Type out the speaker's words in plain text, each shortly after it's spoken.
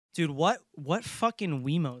Dude, what fucking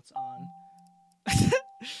Wiimote's on?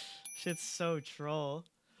 Shit's so troll.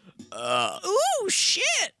 Ooh,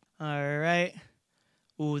 shit! Alright.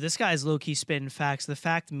 Ooh, this guy's low-key spitting facts. The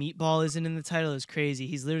fact Meatball isn't in the title is crazy.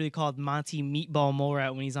 He's literally called Monty Meatball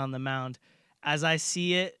molerat when he's on the mound. As I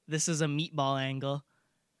see it, this is a meatball angle.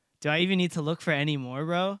 Do I even need to look for any more,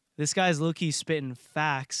 bro? This guy's low-key spitting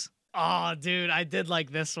facts. Oh, dude, I did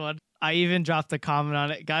like this one. I even dropped a comment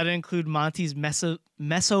on it. Gotta include Monty's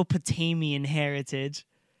Mesopotamian heritage.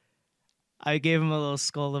 I gave him a little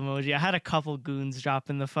skull emoji. I had a couple goons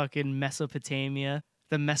dropping the fucking Mesopotamia.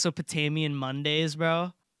 The Mesopotamian Mondays,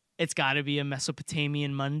 bro. It's gotta be a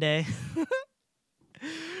Mesopotamian Monday.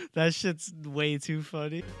 That shit's way too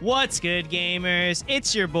funny. What's good, gamers?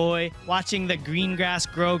 It's your boy, watching the green grass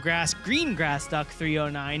grow grass, green grass duck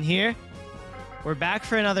 309 here. We're back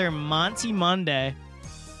for another Monty Monday.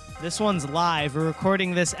 This one's live. We're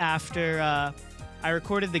recording this after I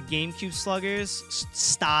recorded the GameCube Sluggers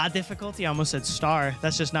star difficulty. I almost said star.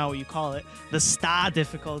 That's just not what you call it. The star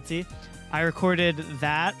difficulty. I recorded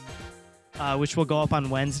that, which will go up on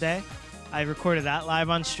Wednesday. I recorded that live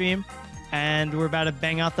on stream. And we're about to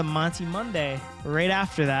bang out the Monty Monday right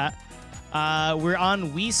after that. We're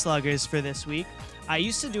on Wii Sluggers for this week. I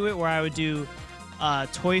used to do it where I would do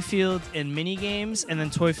Toy Field and minigames, and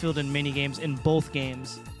then Toy Field and minigames in both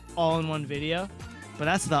games, all in one video. But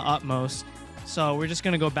that's the utmost. So we're just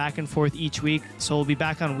going to go back and forth each week. So we'll be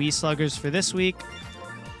back on Wii Sluggers for this week.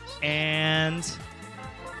 And...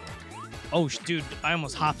 oh, dude, I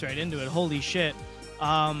almost hopped right into it. Holy shit.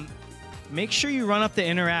 Make sure you run up the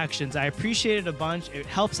interactions. I appreciate it a bunch. It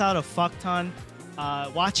helps out a fuck ton.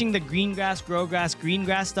 Watching the green grass grow grass, green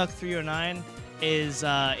grass duck 309 is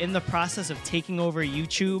in the process of taking over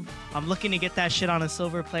YouTube. I'm looking to get that shit on a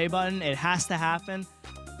silver play button. It has to happen.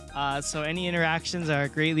 So any interactions are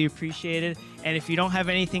greatly appreciated. And if you don't have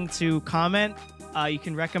anything to comment, you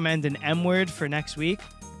can recommend an M word for next week.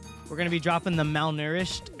 We're going to be dropping the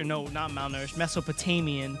malnourished, or no, not malnourished,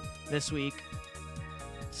 Mesopotamian this week.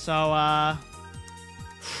 So, I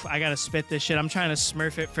gotta spit this shit. I'm trying to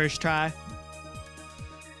smurf it first try.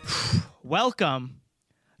 Welcome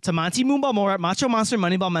to Monty, moonball, molerat, macho, monster,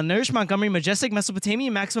 moneyball, malnourished, Montgomery, majestic,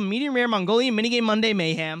 mesopotamian, maximum, medium rare, mongolian, minigame, Monday,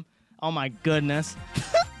 mayhem. Oh my goodness.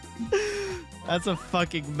 That's a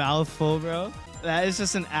fucking mouthful, bro. That is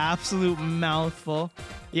just an absolute mouthful.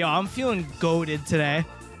 Yo, I'm feeling goated today.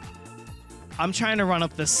 I'm trying to run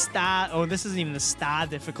up the stat. Oh, this isn't even the stat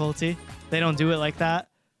difficulty. They don't do it like that.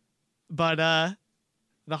 But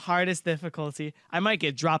the hardest difficulty, I might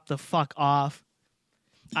get dropped the fuck off.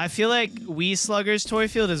 I feel like Wii Sluggers Toy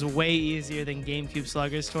Field is way easier than GameCube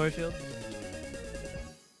Sluggers Toy Field.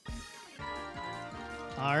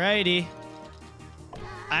 Alrighty.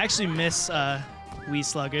 I actually miss Wii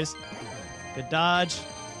Sluggers. Good dodge.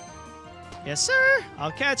 Yes, sir.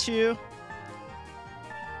 I'll catch you.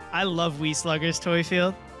 I love Wii Sluggers Toy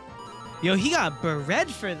Field. Yo, he got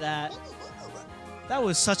bread for that. That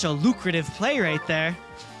was such a lucrative play right there.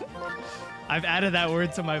 I've added that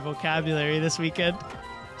word to my vocabulary this weekend.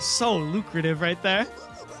 So lucrative right there.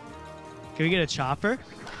 Can we get a chopper?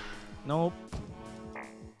 Nope.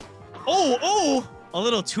 Oh! A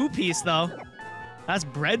little two-piece, though. That's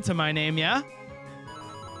bread to my name, yeah?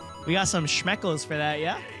 We got some schmeckles for that,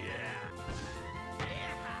 yeah?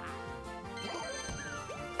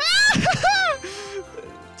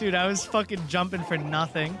 Dude, I was fucking jumping for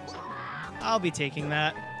nothing. I'll be taking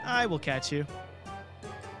that. I will catch you.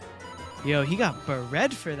 Yo, he got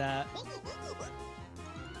bread for that.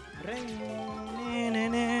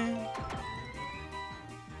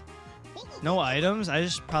 No items? I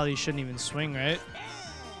just probably shouldn't even swing, right?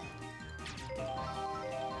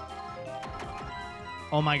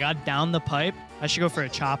 Oh my god, down the pipe? I should go for a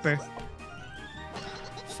chopper.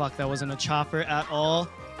 Fuck, that wasn't a chopper at all.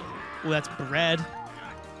 Ooh, that's bread.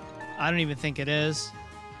 I don't even think it is.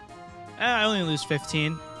 I only lose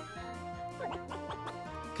 15.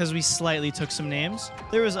 Because we slightly took some names.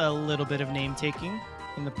 There was a little bit of name taking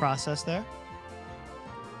in the process there.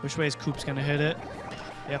 Which way is Coop's gonna hit it?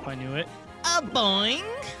 Yep, I knew it. A boing!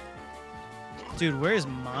 Dude, where is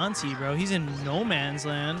Monty, bro? He's in no man's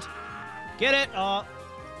land. Get it! Oh.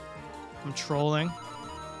 I'm trolling.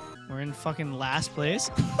 We're in fucking last place.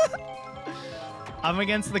 I'm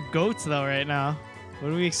against the goats, though, right now. What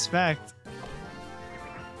do we expect?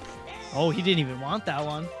 Oh, he didn't even want that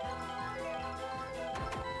one.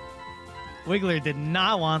 Wiggler did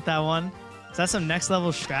not want that one. Is that some next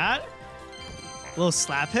level strat? Little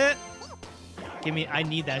slap hit? Give me, I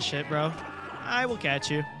need that shit, bro. I will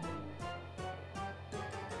catch you.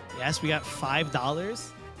 Yes, we got $5.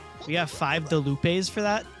 We got 5 Delupes for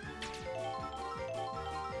that.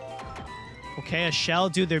 Okay, a shell.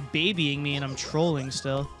 Dude, they're babying me and I'm trolling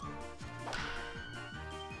still.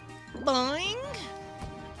 Boing.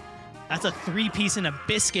 That's a 3-piece and a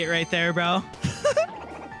biscuit right there, bro.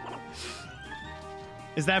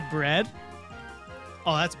 Is that bread?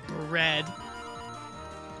 Oh, that's bread.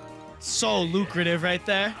 So lucrative right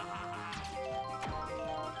there.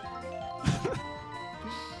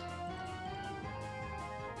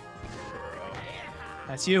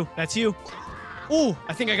 That's you. That's you. Ooh,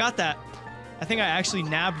 I think I got that. I think I actually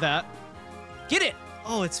nabbed that. Get it!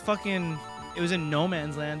 Oh, it's fucking... It was in no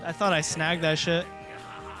man's land. I thought I snagged that shit.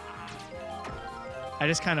 I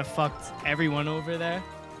just kind of fucked everyone over there.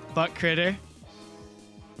 Butt critter.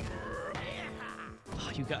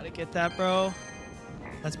 Oh, you gotta get that, bro.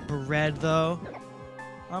 That's bread, though.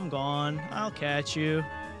 I'm gone. I'll catch you.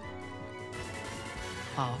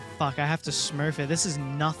 Oh, fuck. I have to smurf it. This is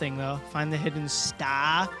nothing, though. Find the hidden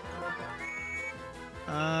star.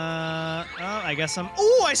 Oh, I guess I'm...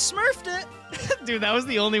 Oh, I smurfed it! Dude, that was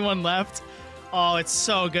the only one left. Oh, it's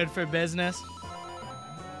so good for business.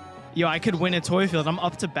 Yo, I could win a toy field. I'm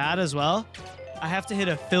up to bat as well. I have to hit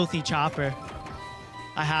a filthy chopper.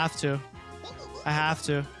 I have to. I have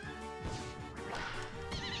to.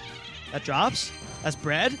 That drops? That's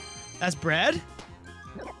bread? That's bread?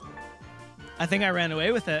 I think I ran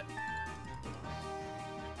away with it.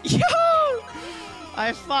 Yo!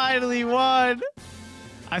 I finally won!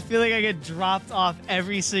 I feel like I get dropped off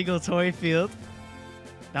every single toy field.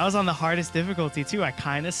 That was on the hardest difficulty, too. I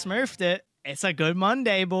kind of smurfed it. It's a good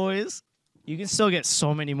Monday, boys. You can still get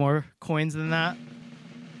so many more coins than that.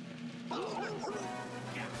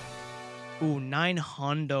 Ooh,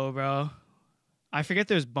 900, bro. I forget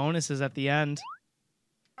there's bonuses at the end.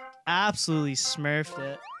 Absolutely smurfed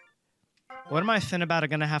it. What am I about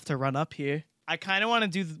gonna have to run up here? I kind of want to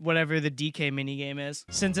do whatever the DK minigame is,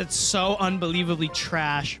 since it's so unbelievably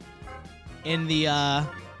trash in the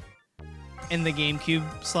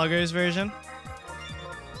GameCube Sluggers version.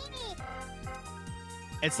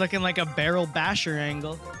 It's looking like a barrel basher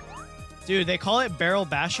angle. Dude, they call it barrel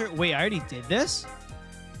basher. Wait, I already did this?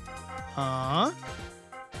 Huh?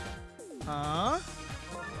 Huh?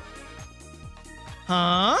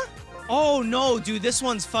 Huh? Oh, no, dude, this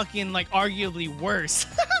one's fucking, like, arguably worse.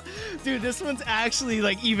 Dude, this one's actually,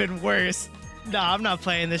 like, even worse. Nah, I'm not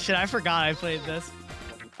playing this shit. I forgot I played this.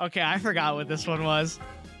 Okay, I forgot what this one was.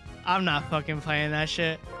 I'm not fucking playing that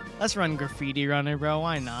shit. Let's run Graffiti Runner, bro.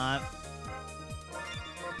 Why not?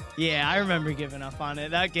 Yeah, I remember giving up on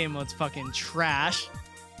it. That game mode's fucking trash.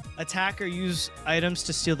 Attack or use items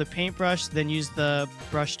to steal the paintbrush, then use the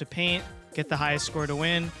brush to paint. Get the highest score to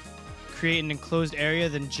win. Create an enclosed area,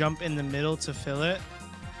 then jump in the middle to fill it.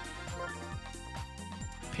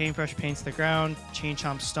 Paintbrush paints the ground. Chain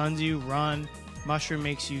Chomp stuns you. Run. Mushroom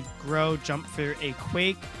makes you grow. Jump for a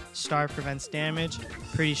quake. Star prevents damage.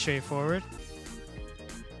 Pretty straightforward.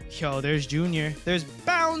 Yo, there's Junior. There's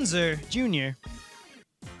Bouncer Junior.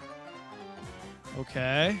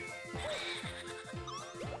 Okay.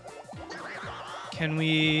 Can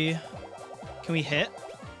we hit?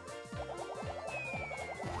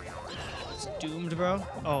 It's doomed, bro.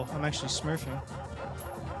 Oh, I'm actually smurfing.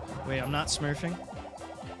 Wait, I'm not smurfing.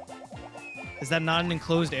 Is that not an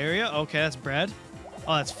enclosed area? Okay, that's bread.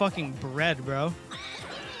 Oh, that's fucking bread, bro.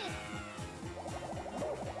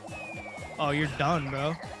 Oh, you're done,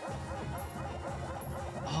 bro.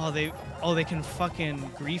 Oh, they can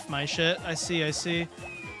fucking grief my shit. I see.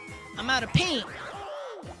 I'm out of paint.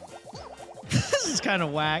 This is kind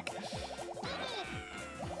of whack.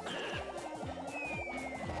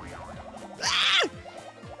 Ah!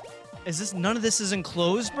 Is this... None of this is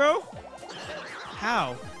enclosed, bro?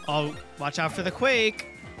 How? Oh, watch out for the quake.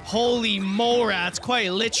 Holy molrats,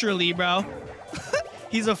 quite literally, bro.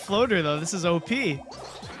 He's a floater, though. This is OP.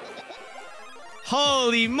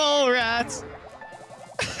 Holy molrats.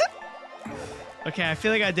 Okay, I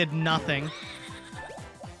feel like I did nothing.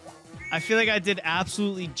 I feel like I did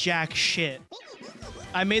absolutely jack shit.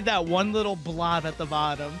 I made that one little blob at the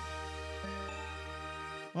bottom.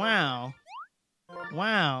 Wow.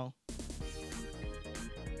 Wow.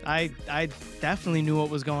 I definitely knew what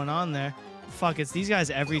was going on there. Fuck, it's these guys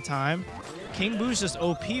every time. King Boo's just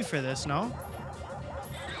OP for this, no?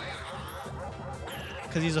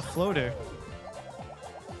 Because he's a floater.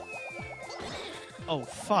 Oh,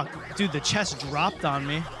 fuck. Dude, the chest dropped on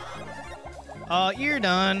me. Oh, you're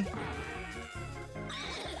done.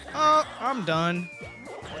 Oh, I'm done.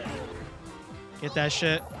 Get that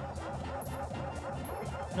shit.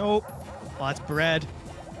 Nope. Oh, that's bread.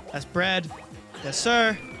 That's bread. Yes,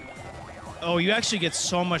 sir. Oh, you actually get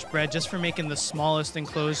so much bread just for making the smallest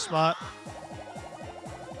enclosed spot.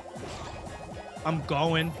 I'm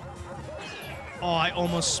going. Oh, I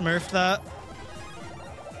almost smurfed that.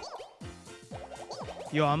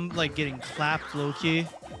 Yo, I'm like getting clapped, low-key.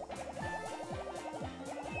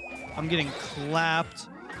 I'm getting clapped.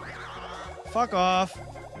 Fuck off.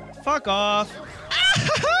 Fuck off.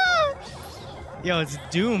 Yo, it's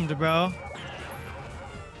doomed, bro.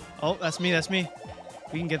 Oh, that's me, that's me.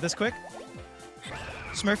 We can get this quick.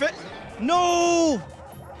 Smurf it. No!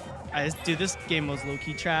 Dude, this game was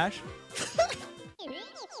low-key trash.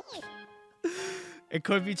 It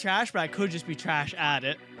could be trash, but I could just be trash at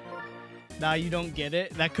it. Now you don't get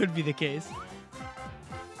it. That could be the case.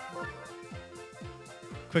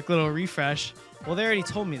 Quick little refresh. Well, they already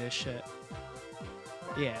told me this shit.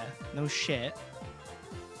 Yeah, no shit.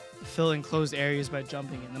 Fill enclosed areas by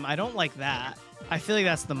jumping in them. I don't like that. I feel like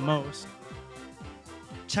that's the most.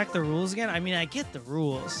 Check the rules again? I mean, I get the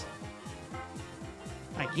rules.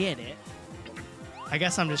 I get it. I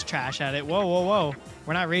guess I'm just trash at it. Whoa, whoa, whoa.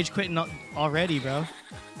 We're not rage quitting already, bro.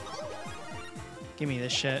 Give me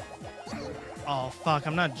this shit. Oh, fuck.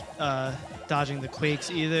 I'm not dodging the quakes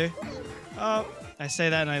either. Oh, I say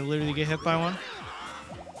that and I literally get hit by one.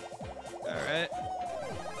 Alright.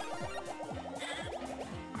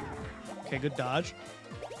 Okay, good dodge.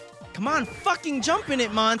 Come on, fucking jump in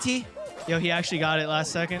it, Monty. Yo, he actually got it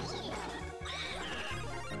last second.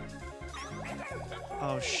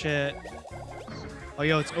 Oh, shit. Oh,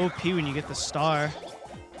 yo, it's OP when you get the star.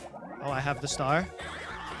 Oh, I have the star.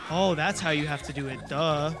 Oh, that's how you have to do it.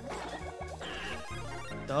 Duh.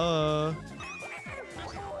 Duh.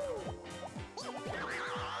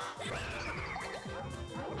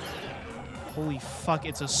 Holy fuck,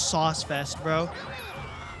 it's a sauce fest, bro.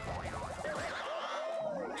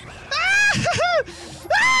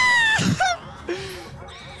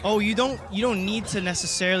 Oh, you don't need to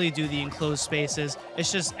necessarily do the enclosed spaces.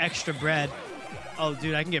 It's just extra bread. Oh,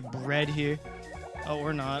 dude, I can get bread here. Oh,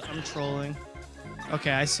 or not. I'm trolling. Okay,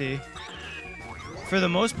 I see. For the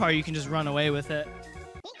most part, you can just run away with it.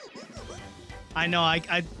 I know,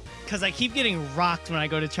 because I keep getting rocked when I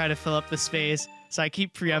go to try to fill up the space, so I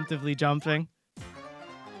keep preemptively jumping.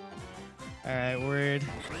 Alright, word.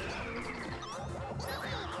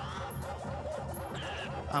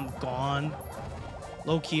 I'm gone.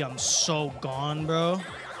 Low-key, I'm so gone, bro.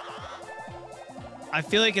 I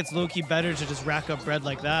feel like it's low-key better to just rack up bread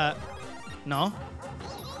like that. No?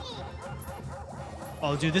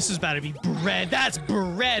 Oh, dude, this is about to be bread. That's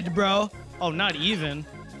bread, bro. Oh, not even.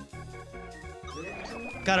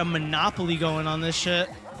 Got a monopoly going on this shit.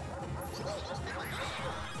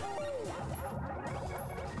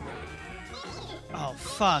 Oh,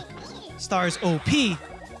 fuck. Star's OP.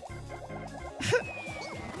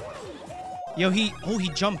 Yo, he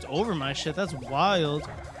jumped over my shit. That's wild.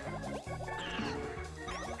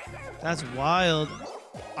 That's wild.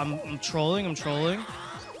 I'm trolling. I'm trolling.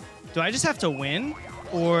 Do I just have to win?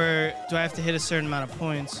 Or do I have to hit a certain amount of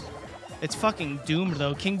points? It's fucking doomed,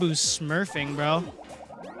 though. King Boo's smurfing, bro.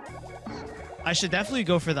 I should definitely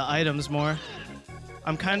go for the items more.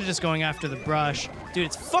 I'm kind of just going after the brush. Dude,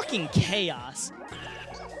 it's fucking chaos.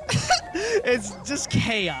 It's just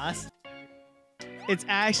chaos. It's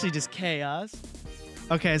actually just chaos.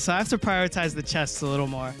 Okay, so I have to prioritize the chests a little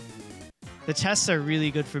more. The chests are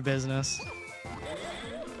really good for business.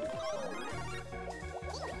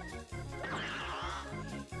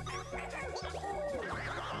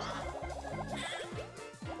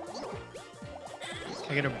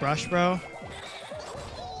 Can I get a brush, bro?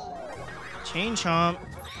 Chain chomp.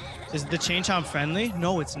 Is the chain chomp friendly?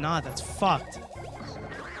 No, it's not. That's fucked.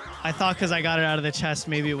 I thought because I got it out of the chest,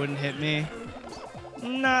 maybe it wouldn't hit me.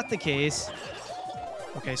 Not the case.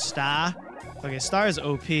 Okay, star. Okay, star is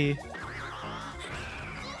OP.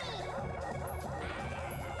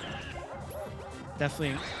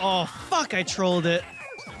 Definitely. Oh, fuck, I trolled it.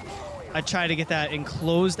 I tried to get that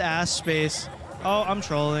enclosed ass space. Oh, I'm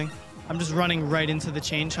trolling. I'm just running right into the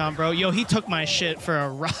chain chomp, bro. Yo, he took my shit for a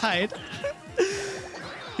ride.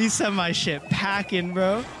 He sent my shit packing,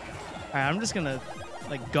 bro. All right, I'm just gonna,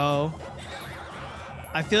 like, go.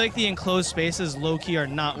 I feel like the enclosed spaces low-key are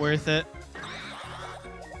not worth it.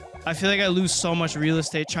 I feel like I lose so much real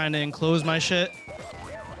estate trying to enclose my shit.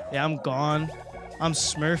 Yeah, I'm gone. I'm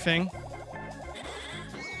smurfing.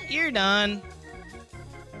 You're done.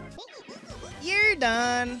 You're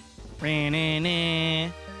done.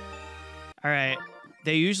 All right.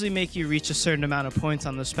 They usually make you reach a certain amount of points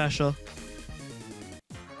on the special.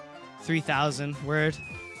 3,000. Word.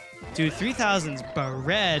 Dude, 3,000's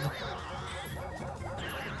bread.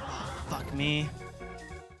 Oh, fuck me.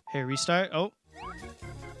 Here, restart. Oh.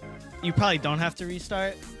 You probably don't have to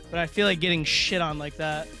restart, but I feel like getting shit on like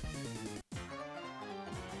that.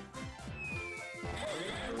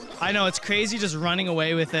 I know, it's crazy just running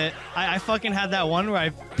away with it. I fucking had that one where I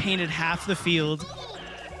painted half the field.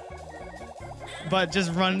 But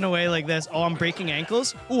just running away like this. Oh, I'm breaking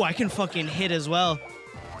ankles? Ooh, I can fucking hit as well.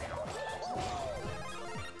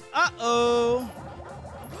 Uh-oh.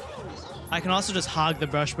 I can also just hog the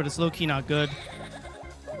brush, but it's low-key not good.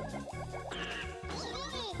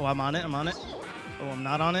 Oh, I'm on it. I'm on it. Oh, I'm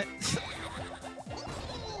not on it.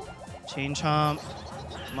 Chain chomp.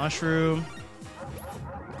 Mushroom.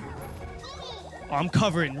 Oh, I'm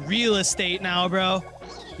covering real estate now, bro.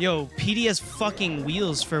 Yo, PD has fucking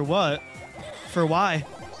wheels for what? For why?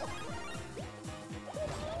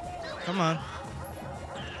 Come on.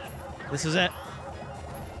 This is it.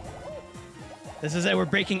 This is it. We're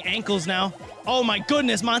breaking ankles now. Oh my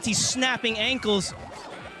goodness, Monty's snapping ankles.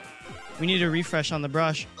 We need a refresh on the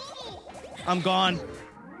brush. I'm gone.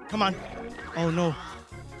 Come on. Oh no.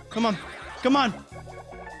 Come on. Come on.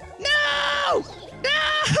 No!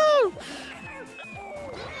 No!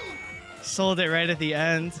 Sold it right at the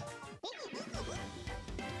end.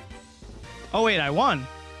 Oh wait, I won.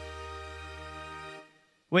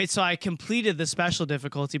 Wait, so I completed the special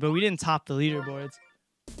difficulty, but we didn't top the leaderboards.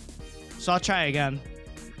 So I'll try again.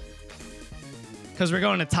 Because we're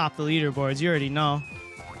going to top the leaderboards, you already know.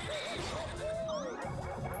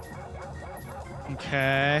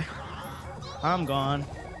 Okay. I'm gone.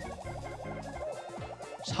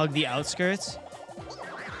 Just hug the outskirts.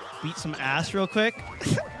 Beat some ass real quick.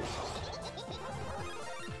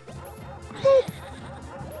 Boop.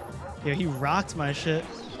 Yo, he rocked my shit.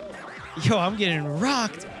 Yo, I'm getting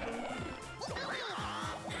rocked.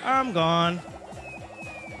 I'm gone.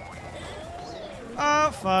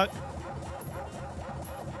 Oh, fuck.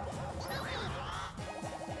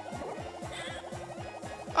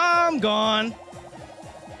 I'm gone.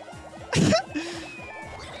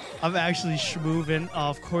 I'm actually schmoovin'. Oh,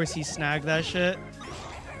 of course he snagged that shit.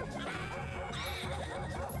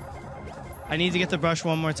 I need to get the brush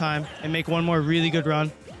one more time and make one more really good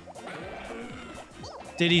run.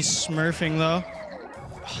 Diddy's smurfing, though.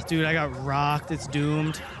 Oh, dude, I got rocked. It's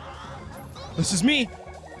doomed. This is me.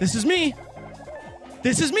 This is me.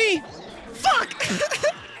 This is me. Fuck.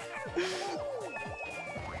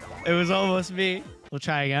 It was almost me. We'll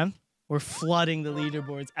try again. We're flooding the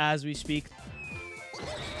leaderboards as we speak.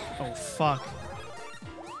 Oh, fuck.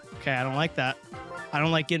 Okay, I don't like that. I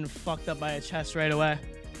don't like getting fucked up by a chest right away.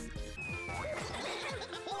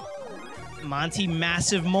 Monty,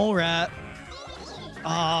 massive molerat.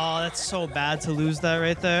 Oh, that's so bad to lose that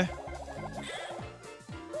right there.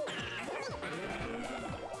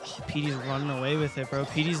 Oh, PD's running away with it, bro.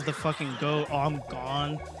 PD's the fucking GOAT. Oh, I'm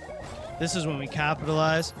gone. This is when we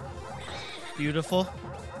capitalize. Beautiful.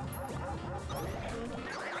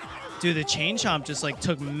 Dude, the chain chomp just like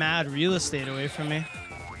took mad real estate away from me.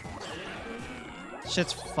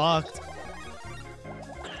 Shit's fucked.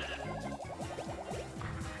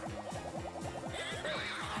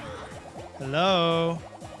 Hello?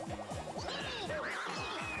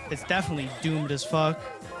 It's definitely doomed as fuck.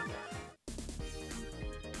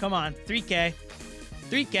 Come on, 3K.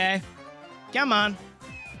 3K. Come on.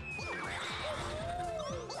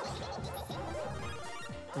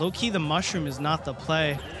 Low-key, the mushroom is not the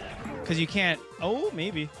play. Because you can't... Oh,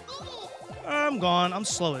 maybe. I'm gone. I'm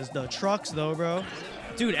slow as the trucks, though, bro.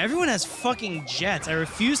 Dude, everyone has fucking jets. I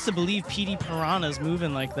refuse to believe PD Piranha's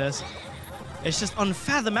moving like this. It's just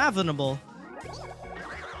unfathomable.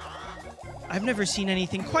 I've never seen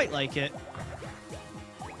anything quite like it.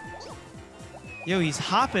 Yo, he's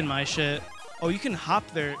hopping my shit. Oh, you can hop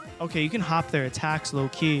their... Okay, you can hop their attacks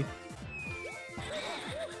low-key.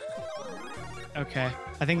 Okay.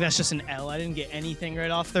 I think that's just an L. I didn't get anything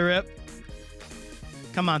right off the rip.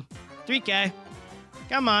 Come on. 3K.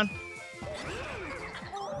 Come on.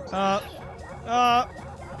 Oh,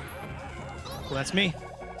 that's me.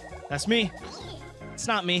 That's me. It's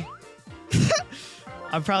not me.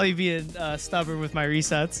 I'm probably being stubborn with my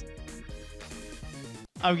resets.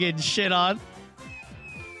 I'm getting shit on.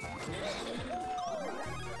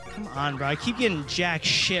 Come on, bro. I keep getting jack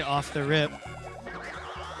shit off the rip.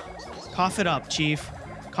 Cough it up, Chief.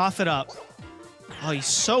 Cough it up. Oh, he's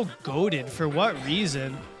so goated. For what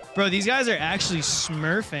reason? Bro, these guys are actually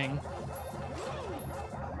smurfing.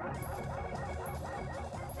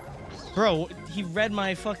 Bro, he read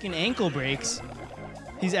my fucking ankle breaks.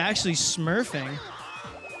 He's actually smurfing.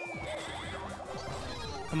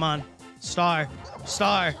 Come on. Star.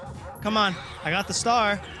 Star. Come on. I got the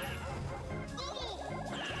star.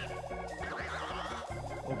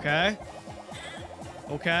 Okay.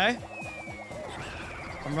 Okay.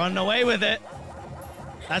 I'm running away with it.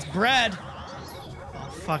 That's bread. Oh,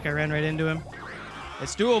 fuck. I ran right into him.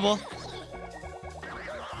 It's doable.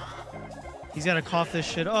 He's got to cough this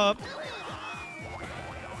shit up.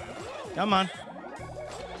 Come on.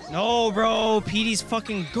 No, bro. Petey's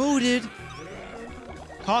fucking goated.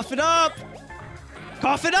 Cough it up.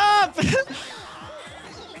 Cough it up.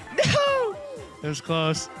 No. It was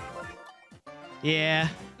close. Yeah.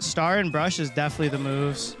 Star and brush is definitely the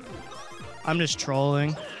moves. I'm just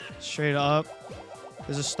trolling. Straight up.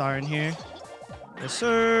 There's a star in here. Yes,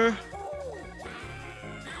 sir.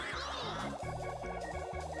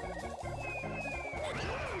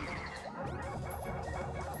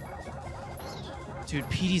 Dude,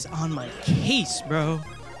 Petey's on my case, bro.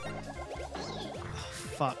 Oh,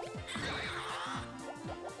 fuck.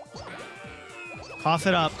 Cough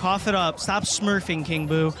it up. Cough it up. Stop smurfing, King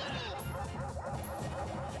Boo.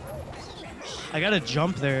 I gotta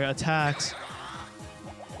jump their attacks.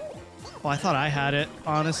 Oh, I thought I had it,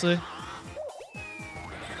 honestly.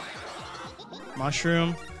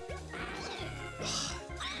 Mushroom.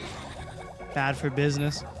 Bad for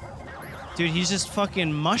business. Dude, he's just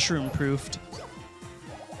fucking mushroom-proofed.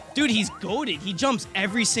 Dude, he's goated. He jumps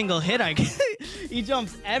every single hit I get. He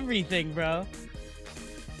jumps everything, bro.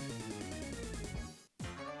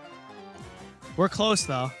 We're close,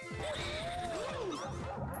 though.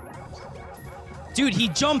 Dude, he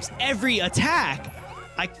jumps every attack.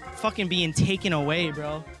 I fucking being taken away,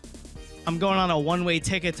 bro. I'm going on a one-way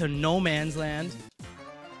ticket to no man's land.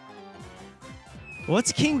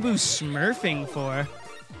 What's King Boo smurfing for?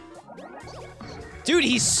 Dude,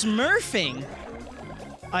 he's smurfing.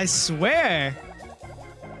 I swear.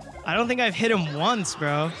 I don't think I've hit him once,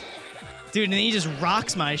 bro. Dude, and then he just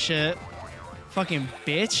rocks my shit. Fucking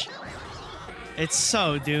bitch. It's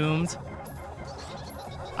so doomed.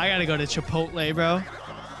 I gotta go to Chipotle, bro.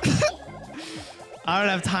 I don't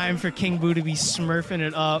have time for King Boo to be smurfing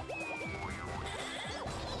it up.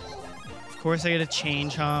 Of course I get a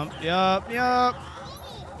change hump. Yup, yup.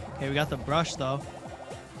 Okay, we got the brush, though.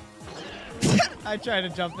 I tried to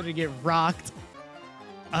jump in and get rocked.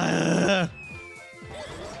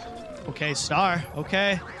 Okay, star.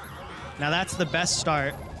 Okay. Now that's the best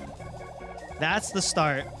start. That's the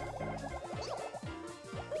start.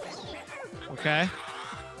 Okay.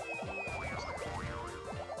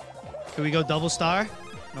 Can we go double star?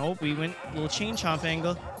 Nope, we went a little chain chomp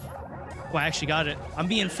angle. Oh, I actually got it. I'm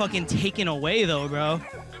being fucking taken away, though, bro.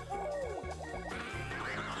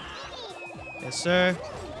 Yes, sir.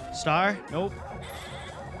 Star? Nope.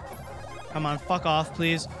 Come on, fuck off,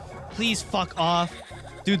 please. Please fuck off.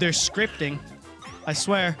 Dude, they're scripting. I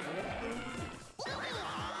swear.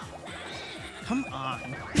 Come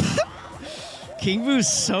on. King Boo's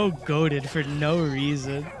so goated for no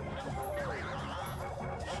reason.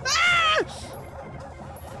 Ah!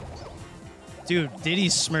 Dude,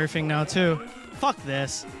 Diddy's smurfing now, too. Fuck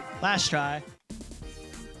this. Last try.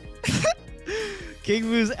 King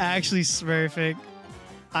Boo's actually smurfing.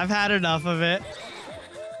 I've had enough of it.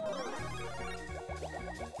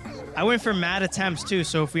 I went for mad attempts too,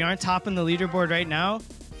 so if we aren't topping the leaderboard right now,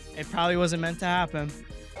 it probably wasn't meant to happen.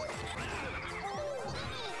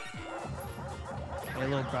 Okay, a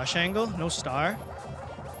little brush angle, no star.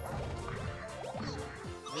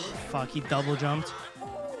 Fuck, he double jumped.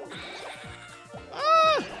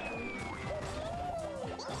 Ah!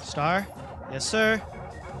 Star? Yes, sir.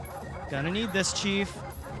 Gonna need this, chief.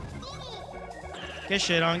 Get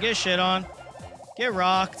shit on, get shit on. Get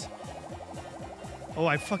rocked. Oh,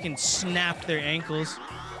 I fucking snapped their ankles.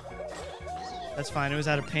 That's fine, it was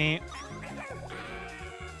out of paint.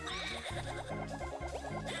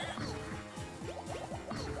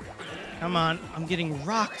 Come on, I'm getting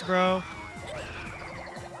rocked, bro.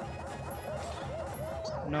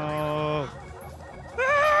 No.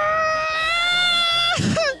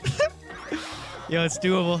 Yo, it's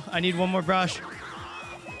doable. I need one more brush.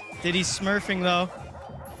 Diddy's smurfing, though.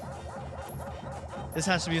 This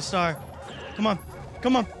has to be a star. Come on.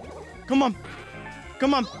 Come on. Come on.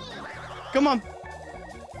 Come on. Come on.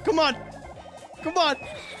 Come on. Come on.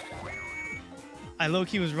 I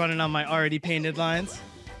low-key was running on my already painted lines.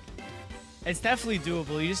 It's definitely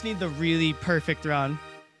doable. You just need the really perfect run.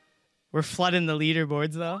 We're flooding the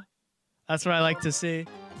leaderboards, though. That's what I like to see.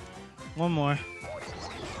 One more.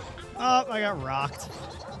 Oh, I got rocked.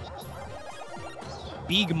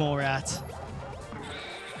 Big molerat.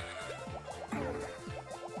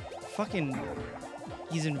 Fucking...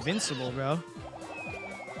 He's invincible, bro.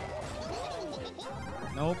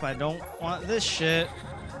 Nope, I don't want this shit.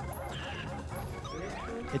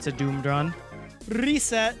 It's a doomed run.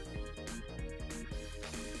 Reset.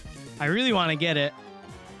 I really want to get it.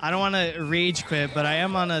 I don't want to rage quit, but I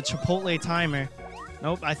am on a Chipotle timer.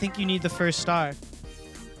 Nope, I think you need the first star.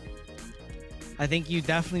 I think you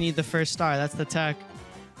definitely need the first star. That's the tech.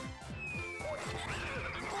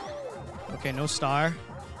 Okay, no star.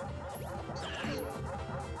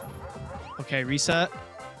 Okay, reset.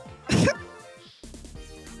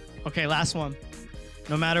 Okay, last one.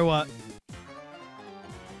 No matter what.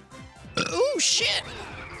 Oh, shit!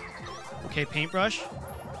 Okay, paintbrush.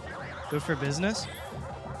 Good for business.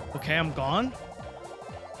 Okay, I'm gone.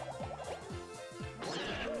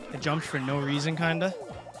 I jumped for no reason, kinda.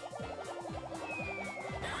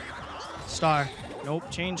 Star. Nope,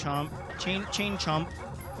 chain chomp. Chain chomp.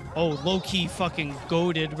 Oh, low-key fucking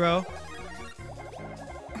goated, bro.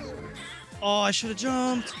 Oh, I should have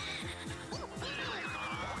jumped.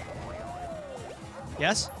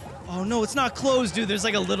 Yes? Oh, no, it's not closed, dude. There's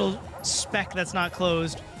like a little speck that's not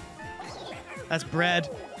closed. That's bread.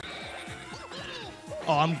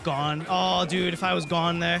 Oh, I'm gone. Oh, dude, if I was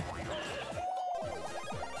gone there.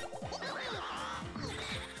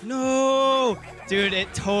 No! Dude,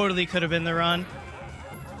 it totally could have been the run.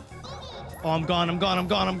 Oh, I'm gone, I'm gone, I'm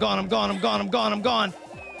gone, I'm gone, I'm gone, I'm gone, I'm gone, I'm gone.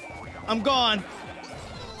 I'm gone.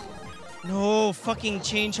 No, fucking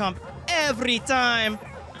chain chomp every time.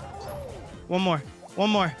 One more. One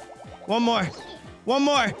more. One more. One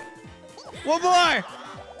more. One more.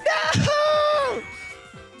 No!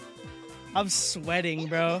 I'm sweating,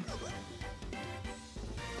 bro.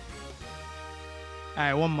 All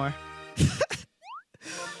right, one more.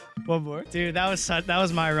 One more. Dude, that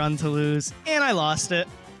was my run to lose. And I lost it.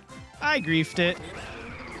 I griefed it.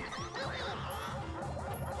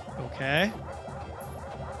 Okay.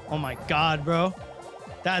 Oh my god, bro.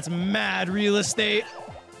 That's mad real estate.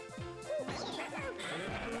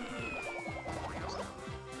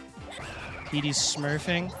 Petey's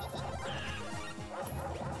smurfing.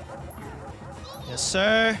 Yes,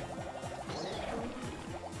 sir.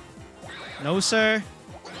 No, sir.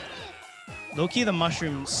 Low-key, the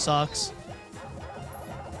mushroom sucks.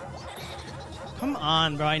 Come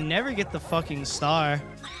on, bro. I never get the fucking star.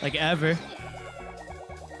 Like, ever.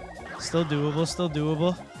 Still doable, still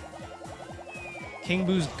doable. King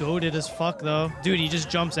Boo's goated as fuck, though. Dude, he just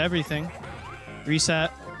jumps everything.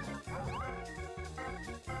 Reset.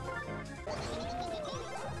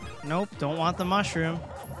 Nope, don't want the mushroom.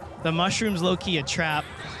 The mushroom's low-key a trap.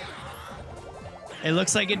 It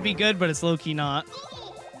looks like it'd be good, but it's low-key not.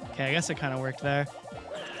 Okay, I guess it kind of worked there.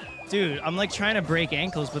 Dude, I'm like trying to break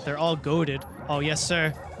ankles, but they're all goated. Oh, yes,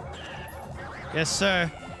 sir. Yes,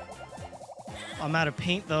 sir. I'm out of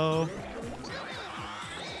paint, though.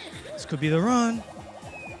 This could be the run.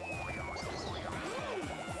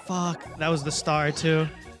 Fuck, that was the star, too.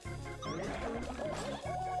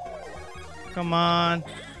 Come on.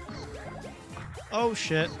 Oh,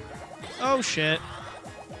 shit. Oh, shit.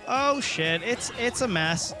 Oh, shit. It's a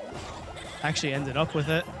mess. Actually ended up with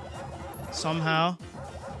it. Somehow.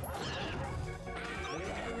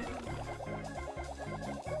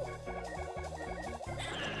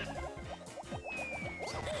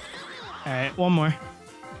 Alright, one more.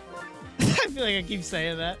 I feel like I keep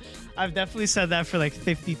saying that. I've definitely said that for like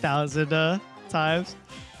 50,000 times.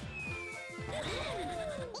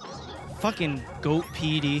 Fucking goat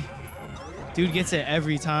Petey. Dude gets it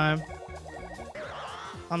every time.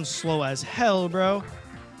 I'm slow as hell, bro.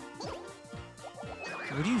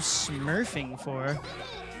 What are you smurfing for?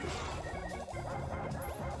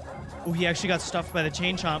 Oh, he actually got stuffed by the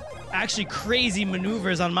chain chomp. Actually, crazy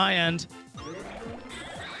maneuvers on my end.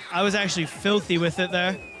 I was actually filthy with it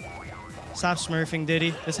there. Stop smurfing,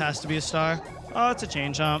 Diddy. This has to be a star. Oh, it's a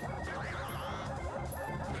chain chomp.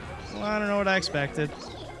 Well, I don't know what I expected.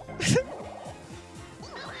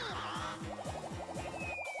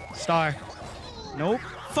 Star. Nope.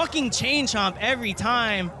 Fucking chain chomp every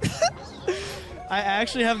time. I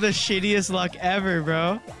actually have the shittiest luck ever,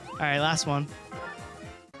 bro. All right, last one.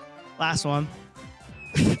 Last one.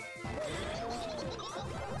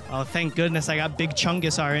 Oh, thank goodness I got Big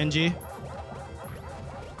Chungus RNG.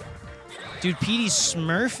 Dude, Petey's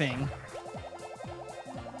smurfing.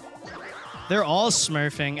 They're all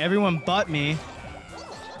smurfing. Everyone but me.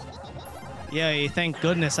 Yeah, thank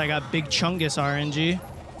goodness I got Big Chungus RNG.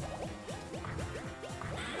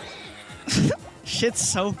 Shit's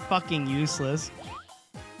so fucking useless.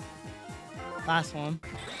 Last one.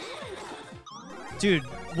 Dude,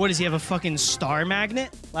 what does he have, a fucking star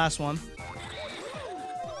magnet? Last one.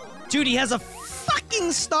 Dude, he has a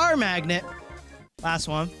fucking star magnet. Last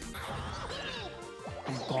one.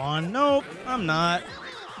 I'm gone. Nope, I'm not.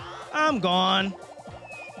 I'm gone.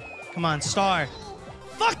 Come on, star.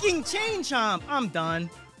 Fucking chain chomp. I'm done.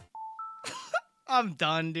 I'm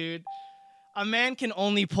done, dude. A man can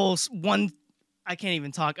only pull one... I can't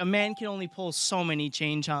even talk. A man can only pull so many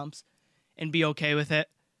chain chomps and be okay with it.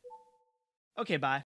 Okay, bye.